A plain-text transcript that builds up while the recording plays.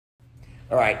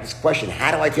All right, this question,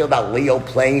 how do I feel about Leo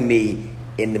playing me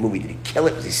in the movie? Did he kill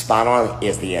it? Was he spot on?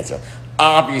 Here's the answer.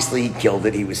 Obviously, he killed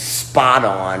it. He was spot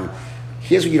on.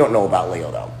 Here's what you don't know about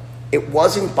Leo, though. It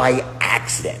wasn't by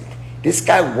accident. This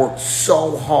guy worked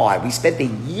so hard. We spent a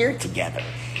year together.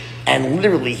 And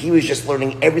literally, he was just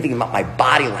learning everything about my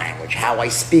body language, how I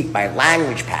speak, my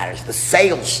language patterns, the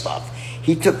sales stuff.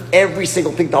 He took every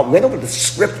single thing, went over the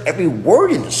script, every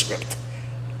word in the script,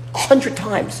 100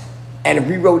 times. And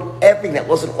rewrote everything that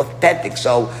wasn't authentic.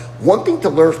 So one thing to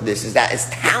learn from this is that as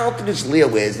talented as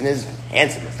Leo is, and as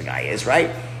handsome as the guy is, right?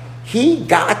 He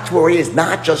got to where he is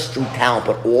not just through talent,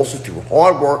 but also through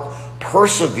hard work,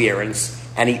 perseverance,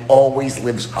 and he always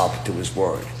lives up to his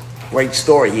word. Great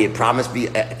story. He had promised me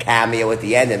a cameo at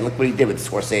the end, and look what he did with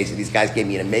Scorsese. These guys gave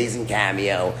me an amazing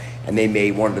cameo, and they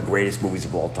made one of the greatest movies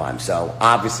of all time. So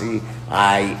obviously,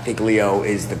 I think Leo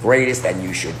is the greatest, and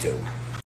you should too.